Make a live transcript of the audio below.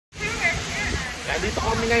Dito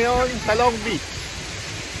kami ngayon sa Long Beach,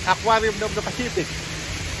 Aquarium of the Pacific,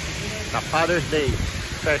 sa Father's Day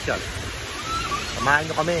special. Samahan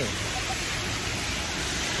nyo kami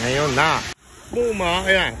ngayon na boom,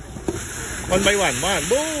 ayan, 1 by 1,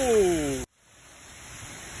 boom.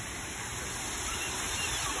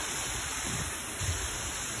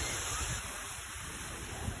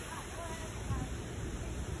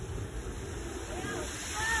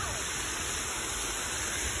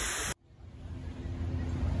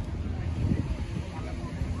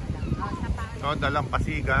 So,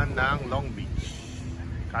 dalampasigan ng Long Beach,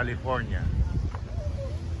 California.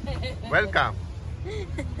 Welcome!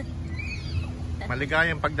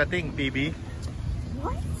 Maligayang pagdating, PB.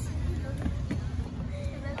 What?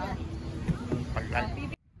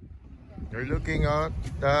 You're looking at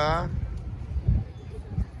the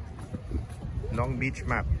Long Beach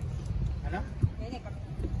map. Ano?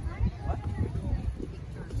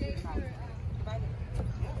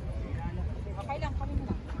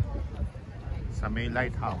 Sa may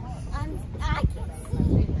lighthouse. I can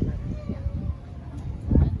see.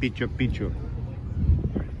 Picture.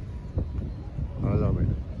 All over.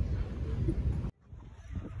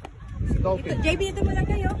 Stopin. JB, ito mo lang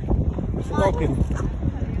kayo. Stopin.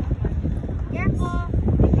 Careful.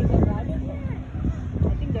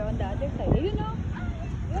 I think they're on the other side. You know?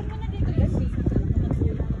 Iwan mo na dito, guys.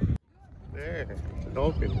 There.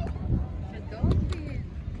 Stopin.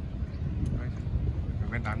 We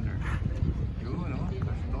went under.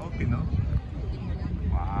 You know?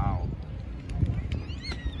 Wow.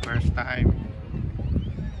 First time.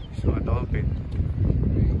 So, a dolphin.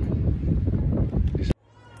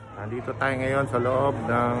 Nandito tayo ngayon sa loob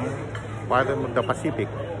ng Aquarium of the Pacific,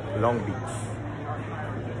 Long Beach.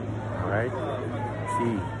 Alright?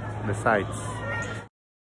 See the sights.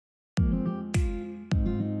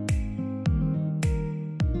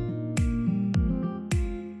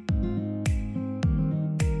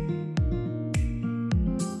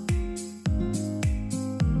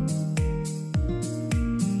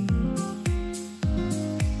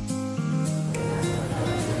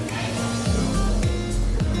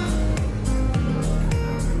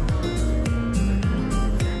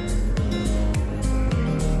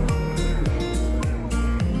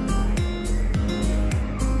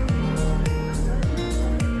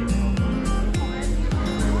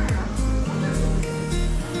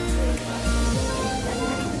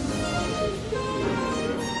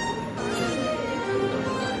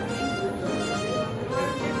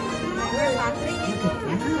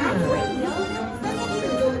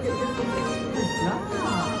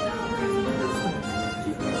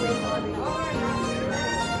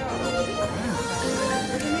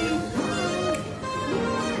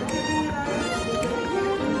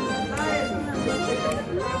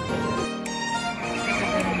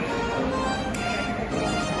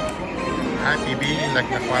 TV, like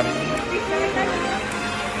the aquarium.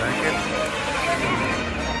 Like it.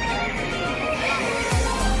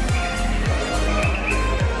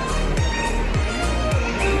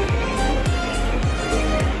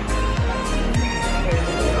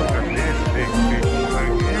 Look at this big fish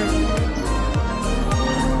right here.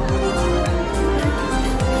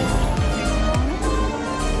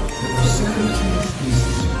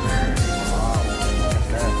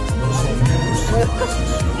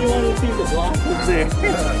 You want to see the blossoms there?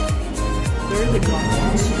 There's the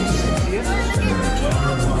blossoms.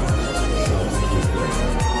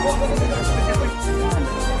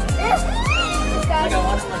 Like I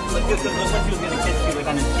wanted like this, it looks like he was gonna kiss you like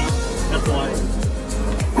on his cheek. That's why.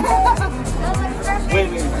 Wait,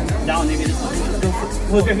 down maybe this one.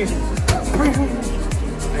 Look at me.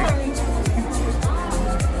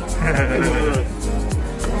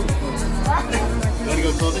 You wanna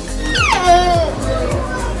go close it?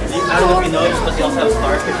 I don't know if you know, but they also have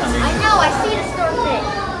starfish on there. I know, I see the starfish.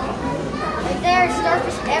 Like there's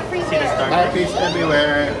starfish everywhere. Starfish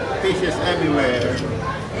everywhere. Fishes everywhere.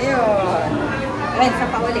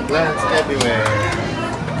 Plants everywhere.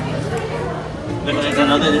 Look, there's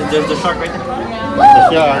another, there's the shark right there.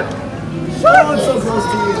 The shark. Oh, it's so close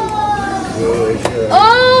to you. Good shark.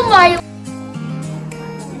 Oh my!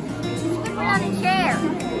 Sleeping on a chair.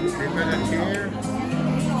 Sleep in a chair.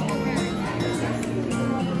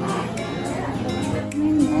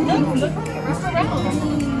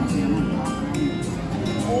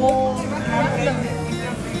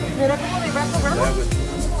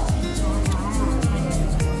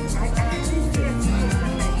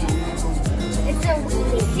 It's a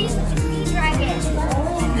weedy sea dragon.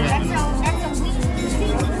 That's a weedy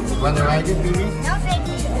sea. Want to ride it, baby? No, thank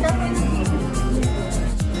you.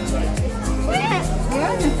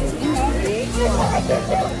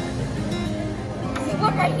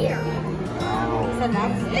 one right here. It's a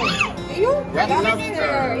lobster. Yung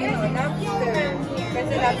lobster. You know, lobster.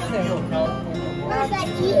 Kasi lobster. What's that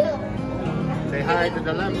eel? Say hi to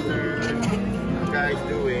the lobster. What you guys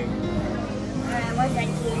doing? What's that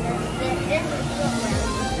eel? There's a eel there.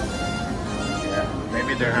 Yeah,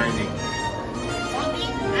 maybe they're hiding. Maybe?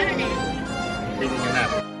 I don't know. Taking a nap.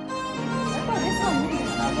 Oh, this one.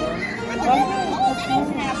 Oh, that is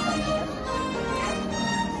an apple.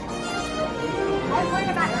 What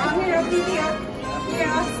about Here, here.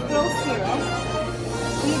 Here, close here.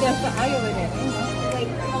 See, there's the eye over there. Wait,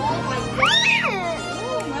 oh my god!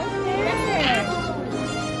 Oh, nice there.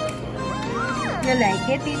 You like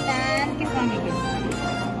it, Ethan? Kiss mommy, kiss.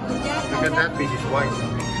 Look at that fish is white.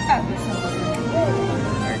 Ah, this one.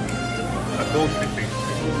 A goldfish.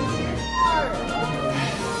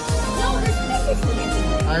 No, there's fishes here.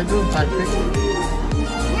 I do, Patrick.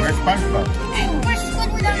 Where's SpongeBob? Hey, where's Squid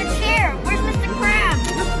without a chair? Where's Mr. Krabs?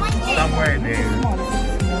 Where's Plankton? Somewhere there.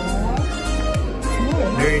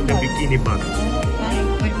 They're in the bikini bottom.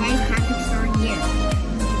 But why is Patrick Star here?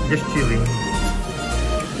 Just chilling.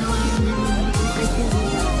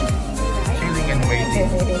 Chilling and waiting.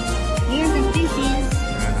 Here's the fishes.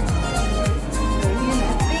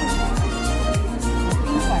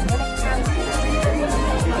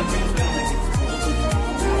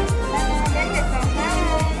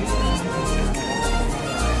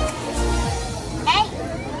 Hey!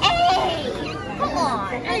 Hey! Come on!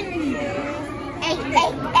 Hey! Hey!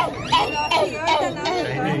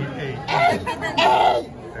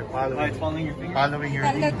 They're It's following your finger. following your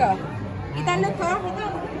Ethan, lead. look. Ethan, look.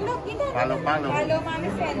 Look, Ethan. Follow. Follow mommy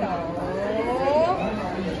fellow.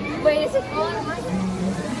 Wait, is it falling?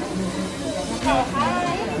 Oh,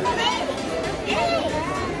 hi.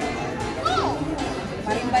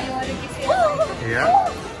 Maring biology siya. Yeah,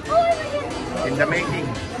 Oh my god! in the making.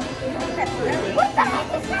 What the heck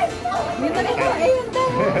is that? Dito na ko. Ayun daw.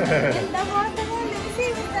 Ayun daw. Let me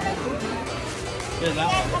see. Dito na ko. Yeah, that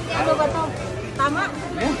one. Ano ba to? Tama?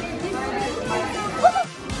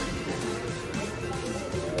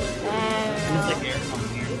 It's like air from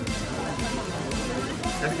here.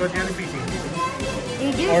 Let's go jellyfishing.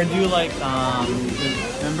 Or do like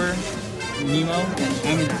remember Nemo?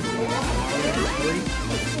 I mean,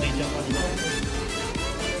 they jump on the boat.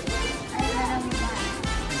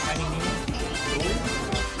 Finding Nemo?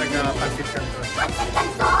 Like a pancit canton.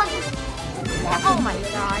 Oh my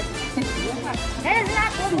god. That does not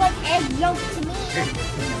look like egg yolk to me.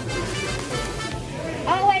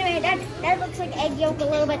 Oh, wait a minute. That looks like egg yolk a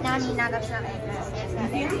little bit. No, that's not egg yolk. That's not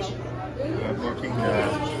egg yolk. I'm watching the...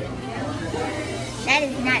 That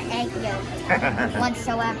is not egg yolk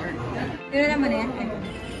whatsoever. Dito naman eh.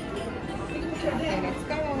 Okay, let's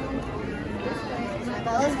go.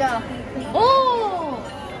 Let's go. Oh!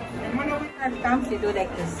 Comes, you do like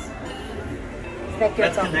this. Like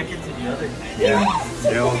your That's tongue. connected to the other thing. Yeah,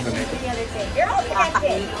 they're all connected. The other thing. They're all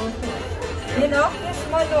connected. You know, the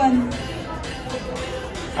small one.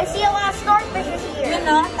 I see a lot of starfishes You here.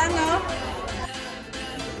 know, ano?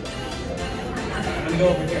 I'm gonna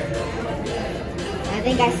go over here. I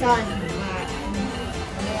think I saw it.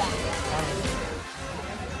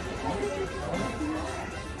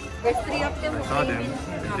 There's 3 of them. I saw them.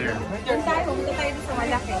 They're there. Doon tayo, pumunta tayo sa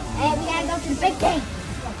malaki. Hey, we gotta go to the big thing.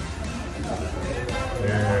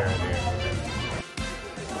 There.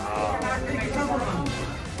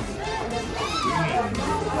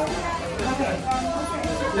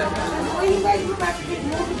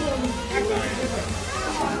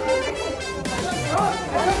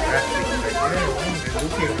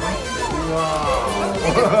 Wow.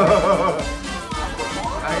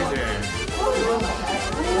 Hi there.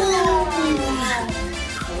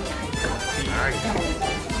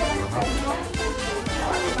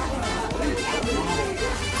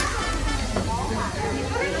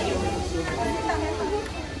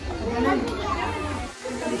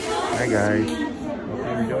 Hi guys. Hope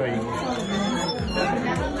you're enjoying.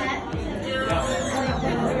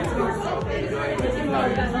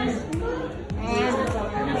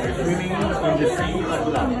 Swimming in the sea of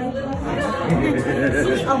love.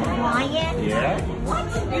 Sea of lion? Yeah. What?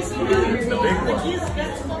 It's the big one.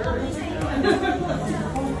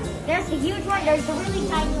 There's the huge one, there's the really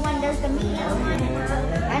tiny one, there's the medium one.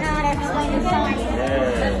 I know how to explain the size.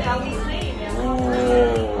 Yeah.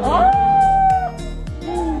 Oh!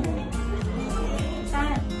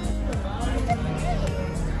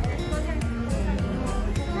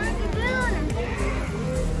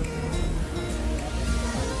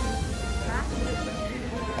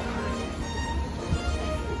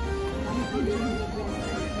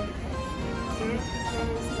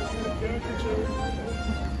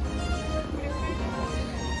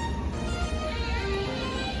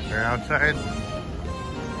 We're outside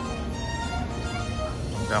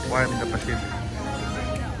the Aquarium in the Pacific.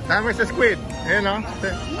 Time is a squid. You know,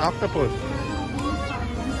 the octopus.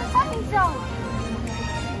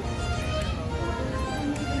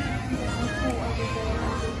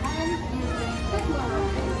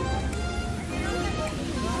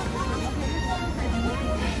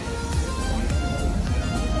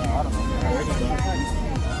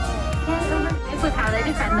 With how they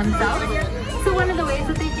defend themselves. So one of the ways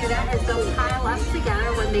that they do that is they'll pile up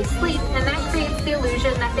together when they sleep, and that creates the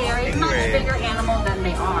illusion that they are a much bigger animal than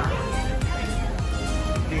they are.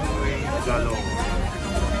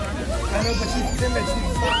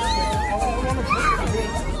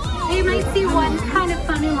 You might see one kind of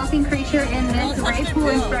funny looking creature in this ray pool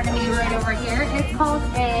in front of me right over here. It's called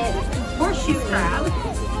a horseshoe crab.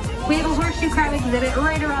 We have a horseshoe crab exhibit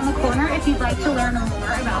right around the corner if you'd like to learn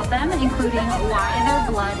more about them, including why their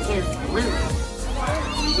blood is blue.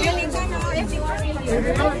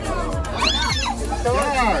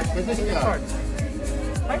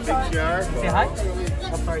 Say hi.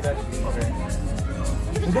 I'm sorry, Dad. Okay.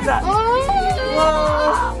 Look at that.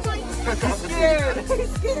 Whoa! He's scared. He's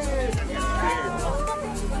scared.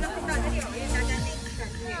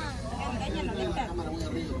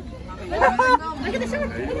 Look at the shark.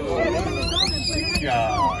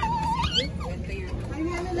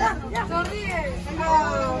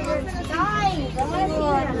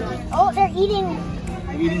 Oh, they're eating.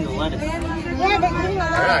 They're eating the lettuce. Yeah, they're eating a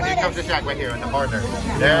lot of Here lettuce. comes the shark right here in the corner.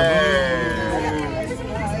 Yay!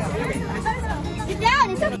 Sit down.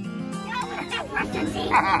 It's okay. Brush your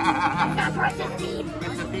teeth. Brush your teeth.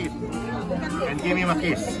 Kiss the teeth. And give him a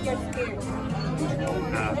kiss.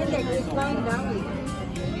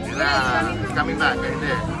 He's coming back right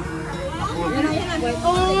there.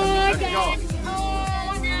 Oh, my God.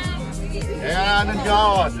 Yeah, the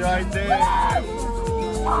jaws right there.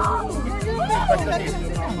 Touch the teeth.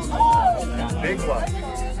 Big one.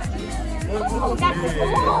 Oh, that's it.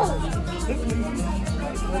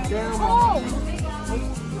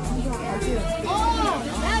 Oh,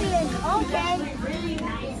 that is okay.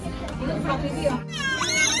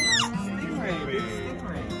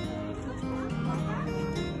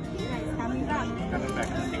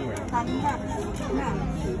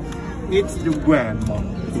 It's the grandma.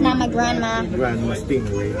 It's not my grandma. Grandma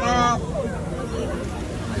stingray.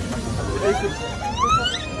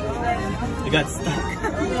 It got stuck.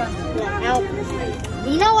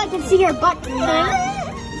 You know I can see your butt from that.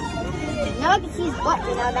 You know I can see his butt,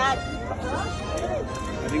 you know that?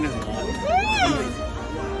 I think there's a lot.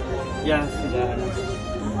 Yeah, see that.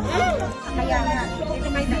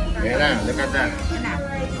 Yeah, look at that.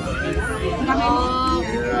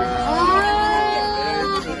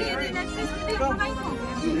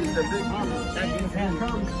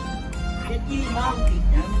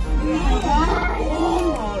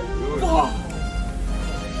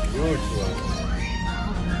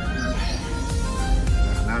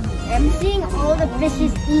 I'm seeing all the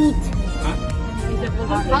fishes eat.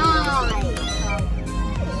 Bye.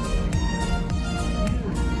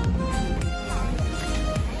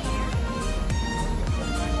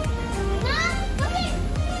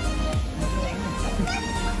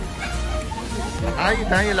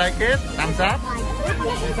 How you like it? Thumbs up?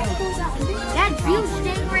 That huge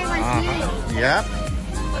stingray was huge. Yep.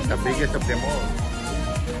 The biggest of them all.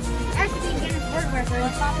 That's the Guinness World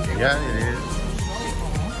Record. Yeah, it is.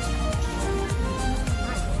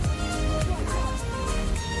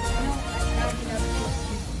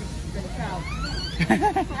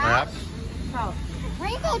 Yep.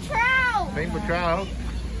 Rainbow trout. Rainbow trout.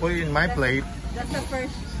 Put it in my plate. That's the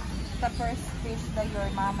first fish that your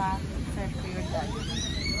mama served to your dad.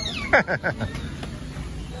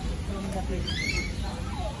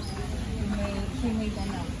 She made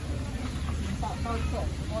ano.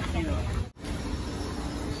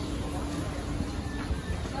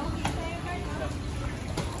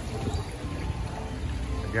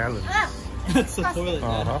 Gallons. That's the toilet.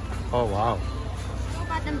 Uh-huh. Oh, wow. How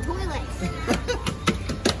about them toilets?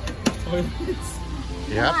 Toilets.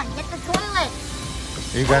 Yep. Come on, get the toilet.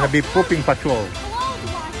 You're gonna be pooping patrol.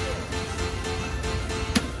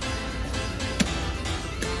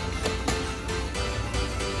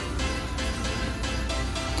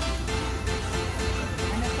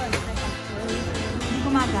 Hindi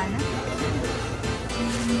gumagana?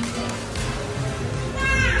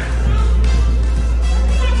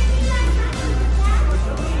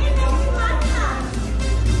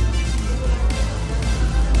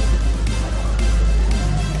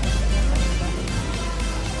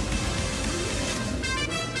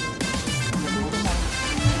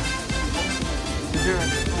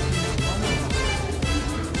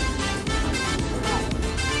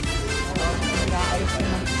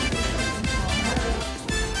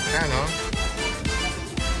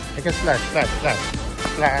 I can splash, splash, splash.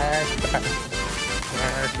 Splash, splash.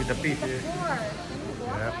 Splash with the pieces.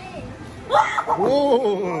 Yep.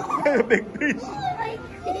 Whoa! Big fish!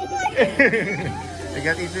 They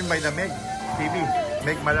got eaten by the Meg. TV.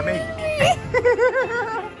 Meg malamig.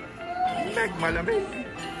 Meg malamig.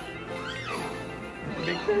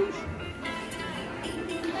 Big fish.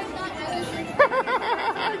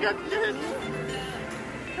 I got this.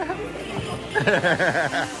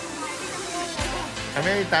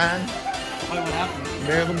 Ameritan. What happened?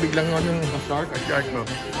 Meron biglang yung shark. A shark, no?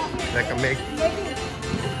 Like a Meg.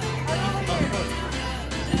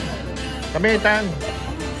 Ameritan.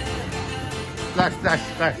 Splash, splash,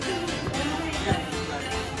 splash.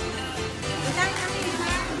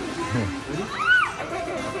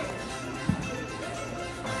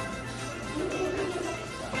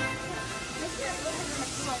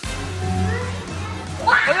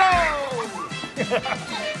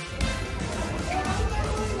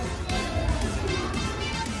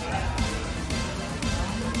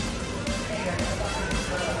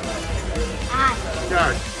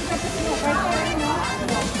 Shark.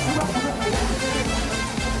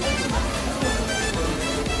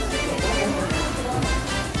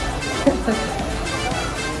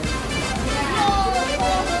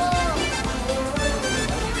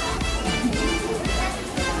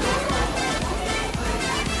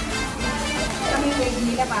 Kami wave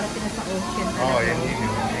nila para sila sa ocean. Oh, yan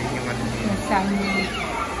yung ano niya. Yung sunny.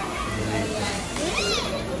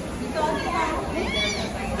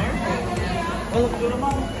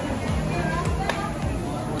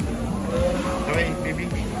 Okay,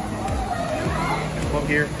 baby. Come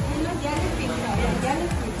here.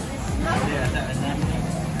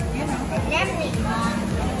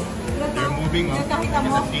 They're moving on.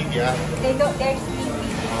 Yeah. They don't, they're sleeping.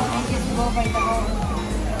 They just go by the ocean.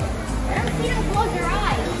 I don't see them close your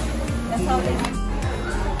eyes. That's how they do.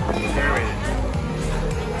 There it is.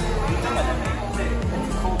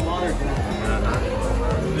 Cold water.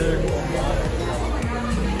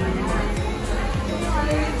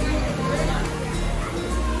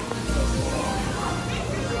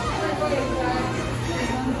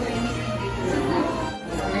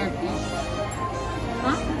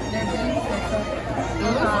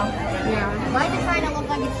 Why is it trying to look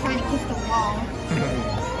like it's trying to kiss the wall?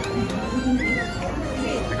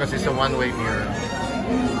 Because it's a one-way mirror.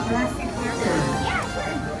 Yeah,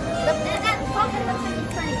 sure. That fucking looks like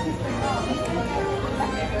it's trying to kiss the wall.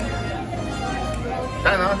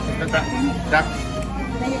 Duck.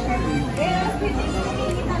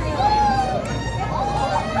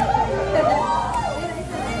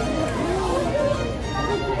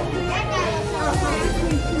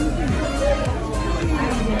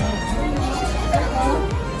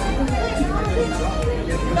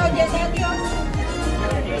 No, just that you.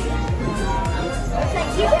 Looks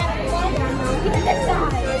like you have fun. Look at the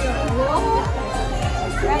side.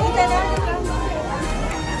 Nakita natin yung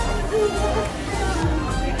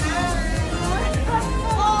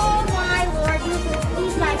Oh my lord,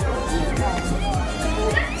 these guys are cute.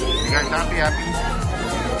 You guys happy?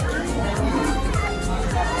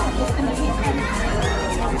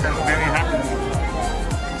 Ethan's very happy.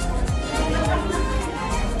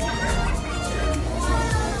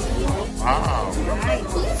 Wow.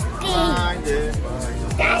 Find it.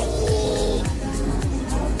 I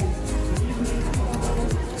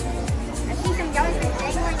see some jellyfish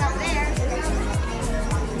dangling up there.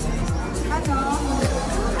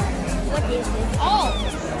 What is this? Oh!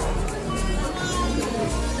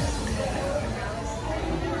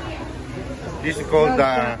 This is called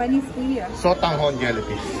Japanese kuya. sotanghon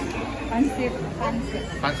jellyfish. Pansit.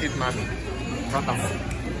 Pansit mami. Sotanghon.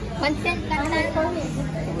 Consent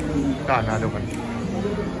Another one.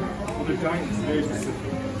 The giant is very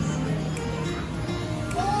specific.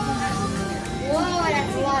 Whoa,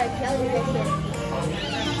 that's a lot of jellyfish.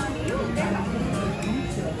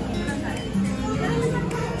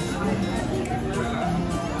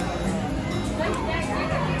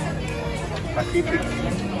 Pacific.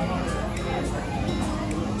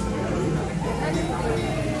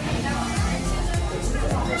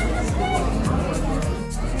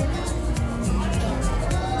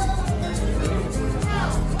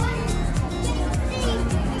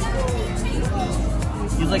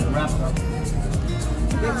 He's like wrapped up.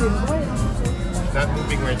 Not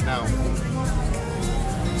moving right now.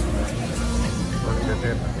 Look at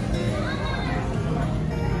it.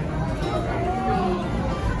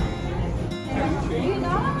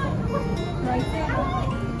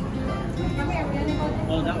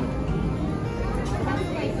 Oh, that one.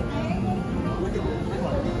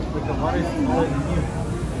 Like the water's smaller than you.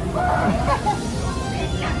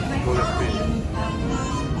 Full of fish.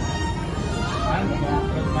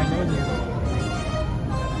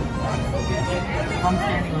 I'm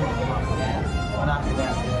standing on the block. What after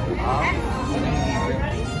that?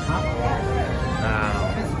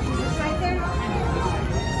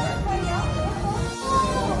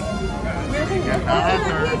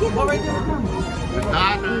 The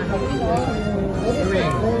daughter.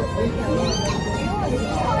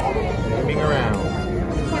 Moving around.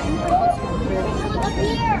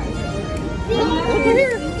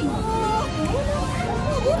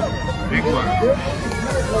 Big one.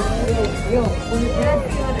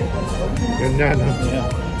 Ganda, no? Yeah.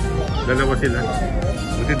 Dalawa sila.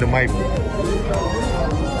 Buti dumay mo.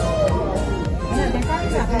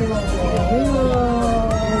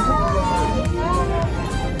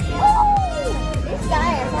 This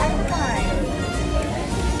guy is having fun.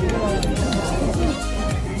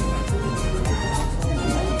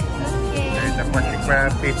 There's the Plastic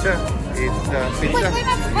Crab pizza. It's Wait, pizza. what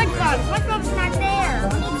about SpongeBob? SpongeBob's not there.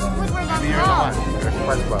 We need Squidward on the Here's the road. one. There's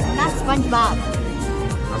SpongeBob. Not SpongeBob.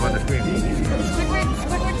 I'm on the screen.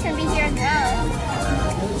 Squidward should be here as well.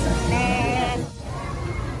 And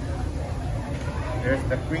There's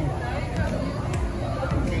the king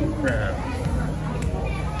crab.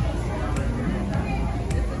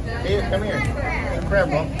 Hey, come here. The crab,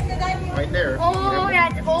 oh. Right there. oh,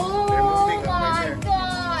 that's They're oh moving up my right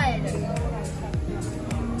god.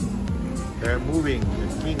 They're moving. The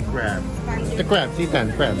king crab. The crabs. See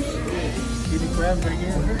that crabs. See the crabs right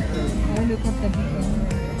here? Look at the big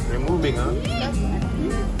one. They're moving, huh?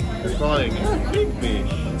 They're calling it big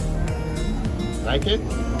fish. Like it?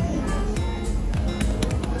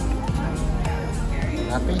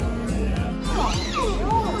 Happy?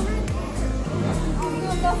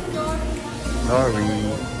 Sorry.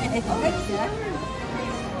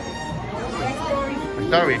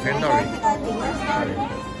 Sorry, sorry.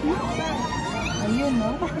 Ayun, no?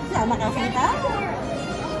 Saan nakakita?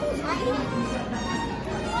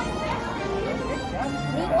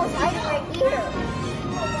 Nico's hiding right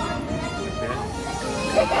here.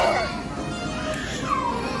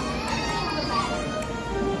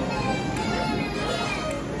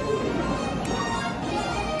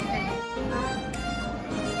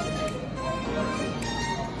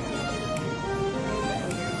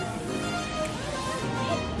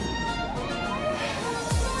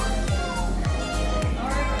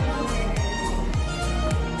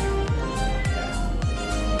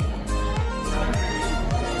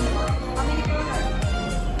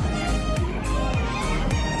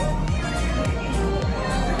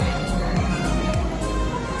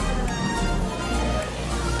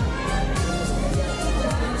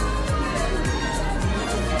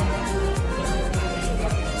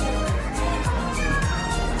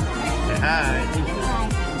 Hi.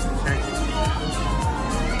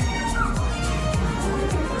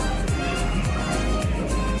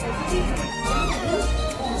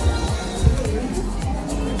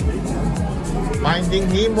 Finding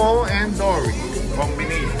Nemo and Dory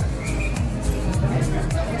combination.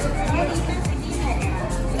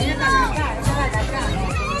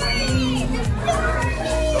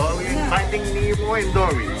 Finding Nemo and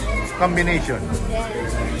Dory combination.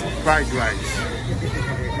 Fried rice.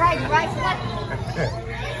 Right, what?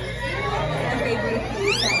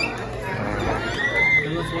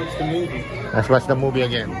 Then let's watch the movie. Let's watch the movie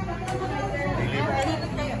again.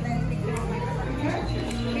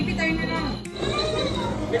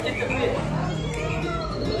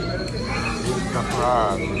 The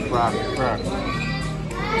frog.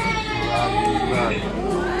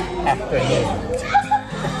 Afternoon.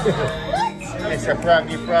 It's a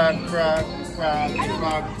froggy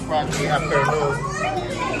afternoon.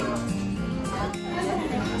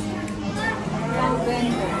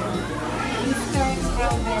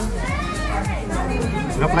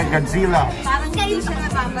 Look like Godzilla. Parang hindi siya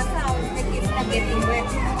nababasa. It's not getting wet.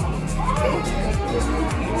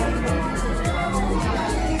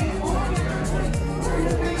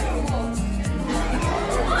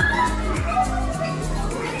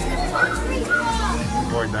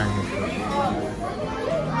 More dinosaurs.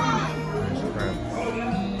 Nice crab.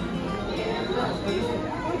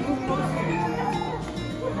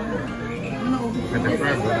 At the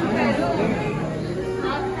crab.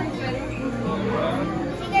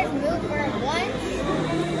 You guys move for once?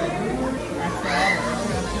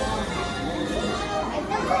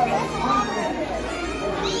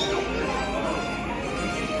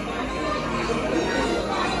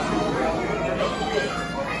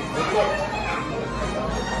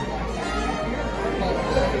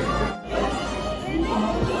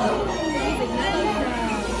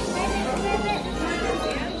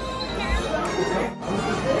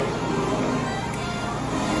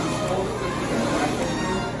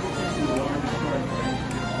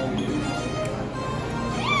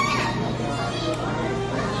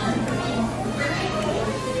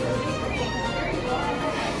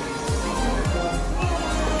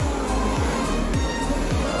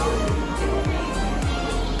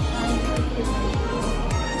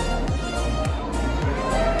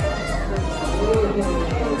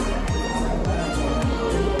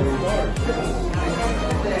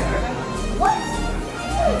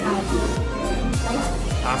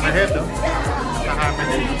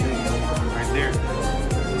 family right there.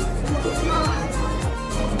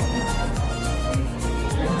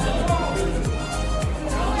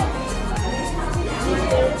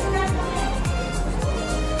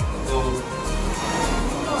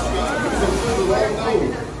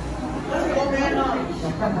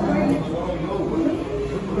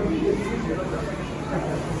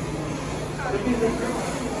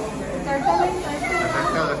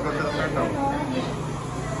 Let's go to the turtle.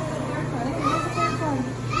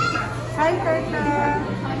 Hi, turtle.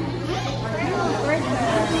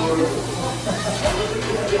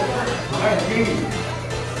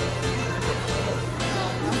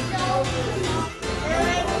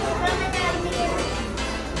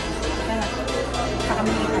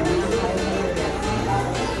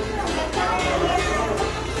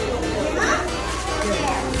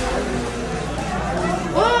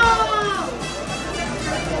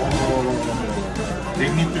 They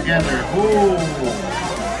meet together. Oh!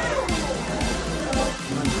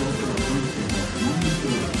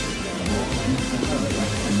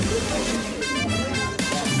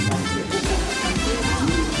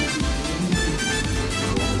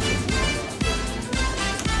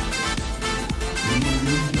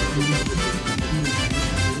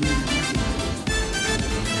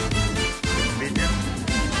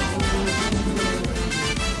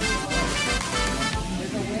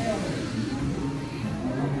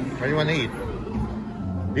 What do you want to eat?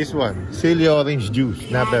 This one, Celia orange juice,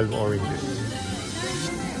 Nabel oranges.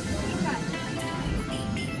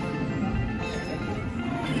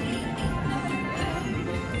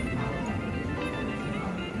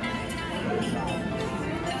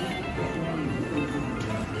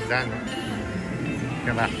 Done.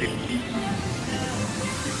 Galactic.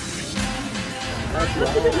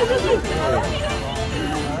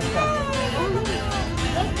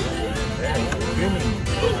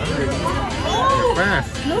 They're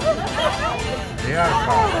fast. They are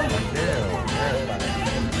fast. They're fast.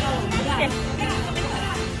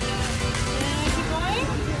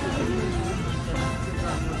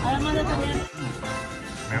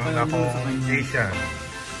 Meron akong Asian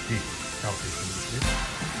fish. South Asian fish.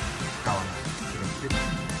 Tawag na.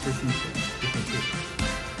 Chicken fish.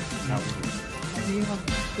 South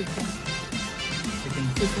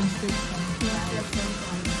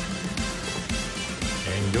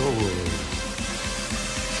Enjoy.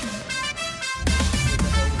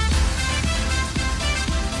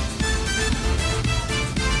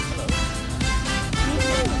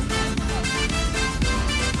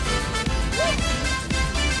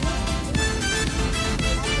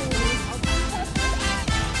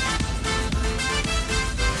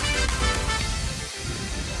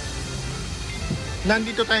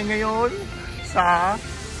 Nandito tayo ngayon sa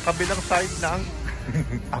kabilang side ng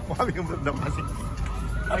Aquarium of the Pacific.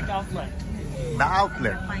 Like outlet. The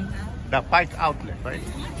outlet. The Pike outlet, right?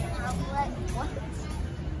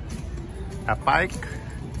 A Pike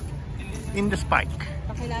in the Spike.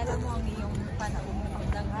 Pakilala mo ang iyong panahon ng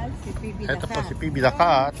dangal, si PB Lakat. Ito po si PB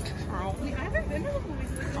Lakat.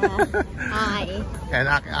 Hi. And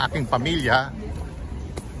aking pamilya.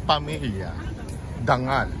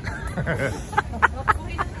 Dangal.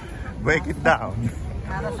 Break it down.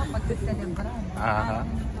 Para sa pagsiselebran.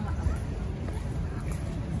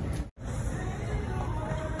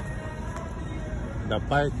 The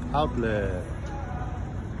Pike outlet.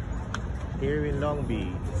 Here in Long Beach.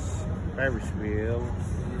 Ferris wheel.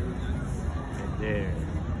 And there.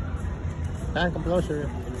 Come closer.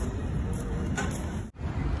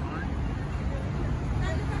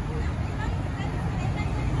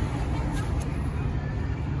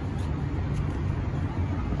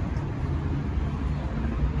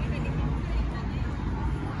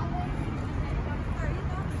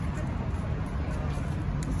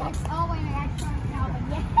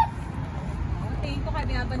 Tingin ko kayo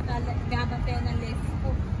binabantayan ng left ko.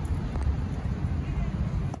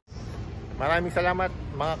 Maraming salamat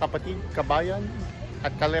mga kapatid, kabayan at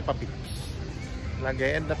Kalepa Pips.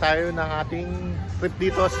 Nag-e-end na tayo ng ating trip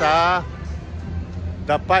dito sa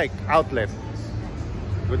The Pike Outlet.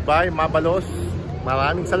 Goodbye, Mabalos.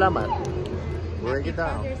 Maraming salamat. Break it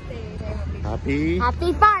down. Happy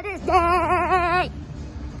Father's Day!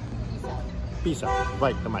 Peace out.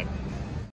 Right, the mic.